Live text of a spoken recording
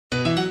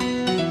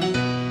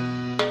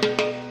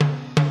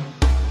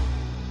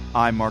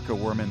I'm Marco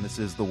Werman. This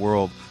is The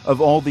World. Of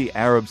all the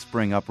Arab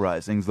Spring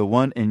uprisings, the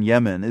one in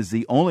Yemen is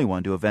the only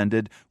one to have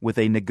ended with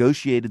a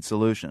negotiated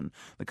solution.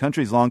 The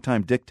country's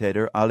longtime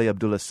dictator, Ali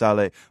Abdullah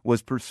Saleh,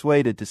 was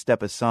persuaded to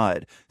step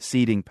aside,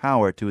 ceding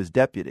power to his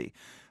deputy.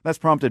 That's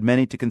prompted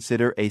many to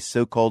consider a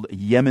so-called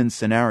Yemen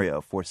scenario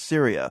for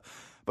Syria.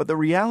 But the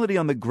reality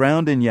on the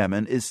ground in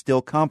Yemen is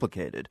still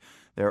complicated.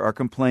 There are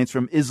complaints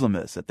from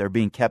Islamists that they're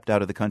being kept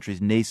out of the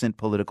country's nascent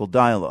political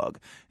dialogue,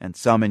 and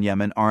some in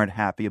Yemen aren't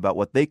happy about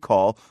what they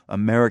call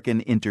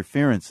American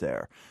interference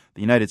there.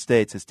 The United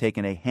States has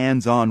taken a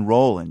hands-on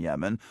role in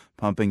Yemen,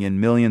 pumping in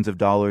millions of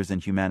dollars in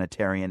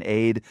humanitarian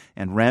aid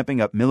and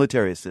ramping up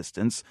military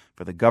assistance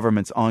for the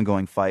government's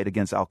ongoing fight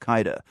against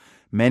al-Qaeda.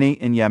 Many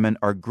in Yemen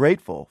are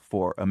grateful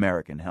for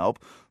American help,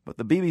 but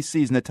the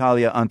BBC's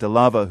Natalia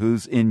Antalava,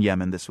 who's in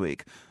Yemen this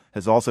week,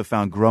 has also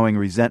found growing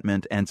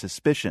resentment and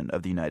suspicion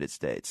of the United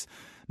States.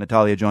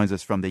 Natalia joins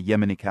us from the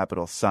Yemeni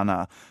capital,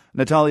 Sana'a.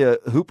 Natalia,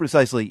 who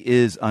precisely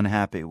is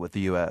unhappy with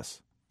the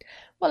U.S.?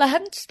 Well, I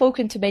haven't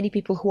spoken to many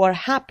people who are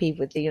happy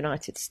with the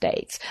United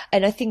States.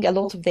 And I think a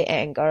lot of the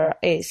anger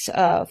is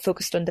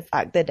focused on the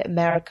fact that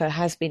America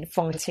has been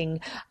fighting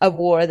a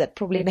war that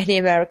probably many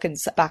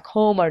Americans back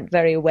home aren't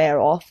very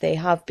aware of. They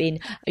have been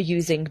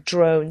using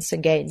drones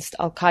against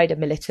al-Qaeda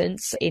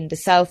militants in the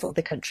south of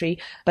the country,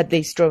 but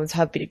these drones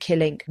have been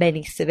killing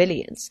many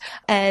civilians.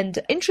 And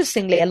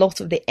interestingly, a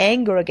lot of the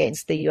anger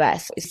against the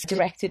US is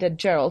directed at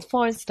Gerald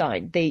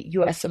Feinstein, the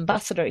US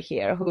ambassador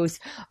here, whose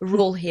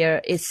role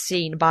here is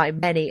seen by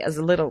many as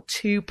a little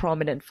too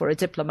prominent for a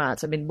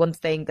diplomat. I mean, one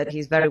thing that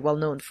he's very well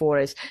known for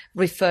is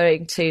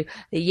referring to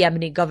the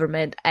Yemeni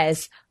government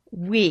as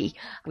we,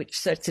 which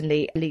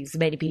certainly leaves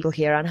many people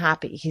here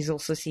unhappy. He's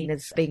also seen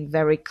as being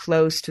very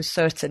close to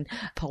certain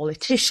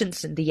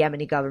politicians in the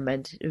Yemeni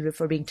government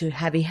for being too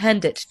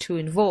heavy-handed, too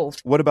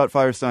involved. What about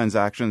Feinstein's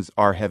actions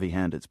are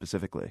heavy-handed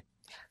specifically?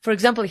 For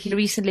example, he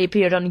recently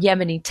appeared on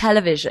Yemeni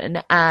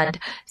television and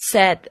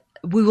said,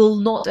 "We will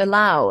not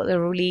allow the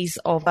release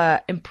of an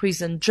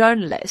imprisoned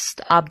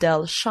journalist,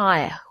 Abdel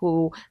Shai,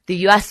 who the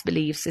US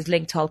believes is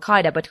linked to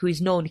al-Qaeda, but who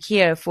is known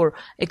here for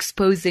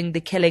exposing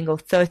the killing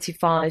of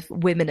 35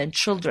 women and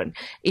children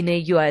in a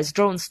US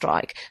drone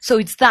strike." So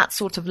it's that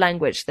sort of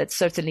language that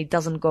certainly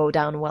doesn't go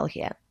down well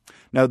here.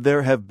 Now,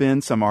 there have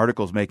been some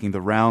articles making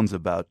the rounds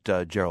about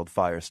Gerald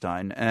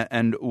Feinstein,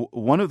 and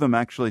one of them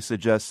actually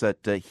suggests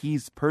that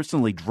he's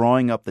personally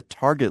drawing up the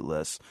target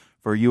list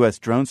for U.S.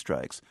 drone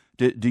strikes.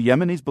 Do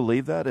Yemenis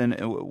believe that, and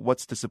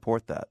what's to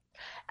support that?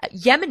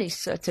 Yemenis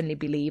certainly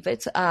believe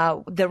it.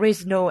 There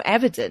is no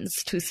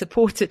evidence to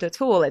support it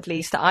at all. At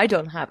least I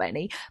don't have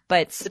any.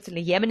 But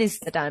certainly Yemenis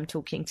that I'm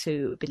talking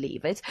to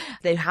believe it.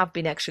 There have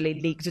been actually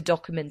leaked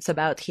documents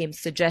about him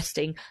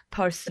suggesting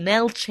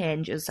personnel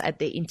changes at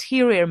the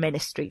Interior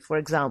Ministry, for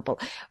example.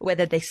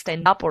 Whether they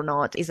stand up or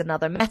not is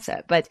another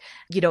matter. But,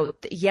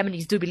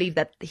 Yemenis do believe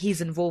that his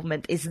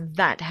involvement is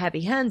that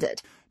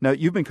heavy-handed. Now,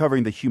 you've been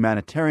covering the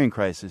humanitarian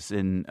crisis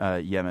in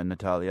Yemen,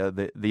 Natalia.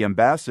 The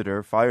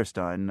ambassador,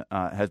 Feinstein,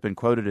 has been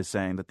quoted as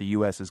saying that the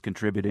U.S. is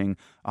contributing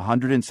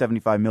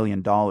 $175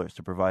 million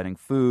to providing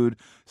food,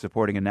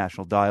 supporting a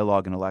national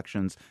dialogue in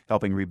elections,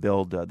 helping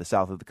rebuild the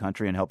south of the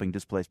country, and helping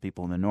displaced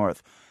people in the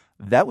north.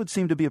 That would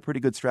seem to be a pretty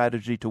good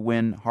strategy to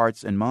win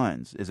hearts and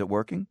minds. Is it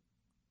working?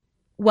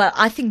 Well,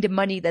 I think the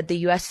money that the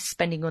US is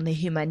spending on the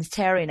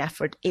humanitarian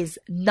effort is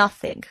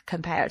nothing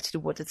compared to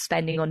what it's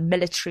spending on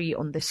military,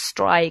 on the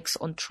strikes,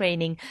 on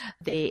training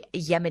the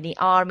Yemeni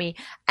army.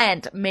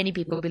 And many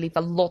people believe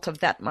a lot of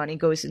that money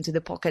goes into the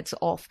pockets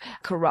of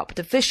corrupt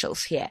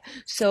officials here.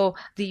 So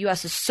the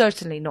US is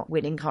certainly not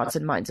winning hearts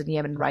and minds in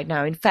Yemen right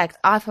now. In fact,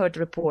 I've heard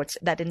reports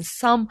that in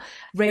some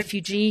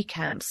refugee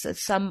camps,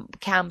 some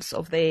camps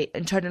of the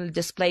internally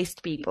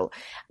displaced people,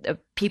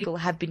 people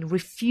have been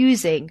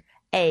refusing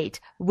aid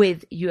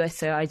with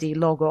USAID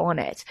logo on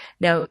it.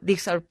 Now,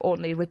 these are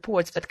only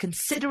reports, but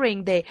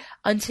considering the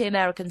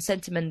anti-American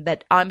sentiment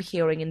that I'm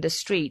hearing in the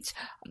streets,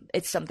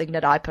 it's something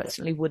that I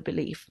personally would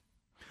believe.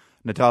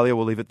 Natalia,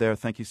 we'll leave it there.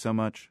 Thank you so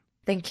much.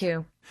 Thank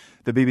you.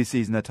 The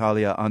BBC's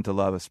Natalia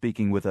Antalava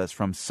speaking with us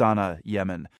from Sana'a, Yemen.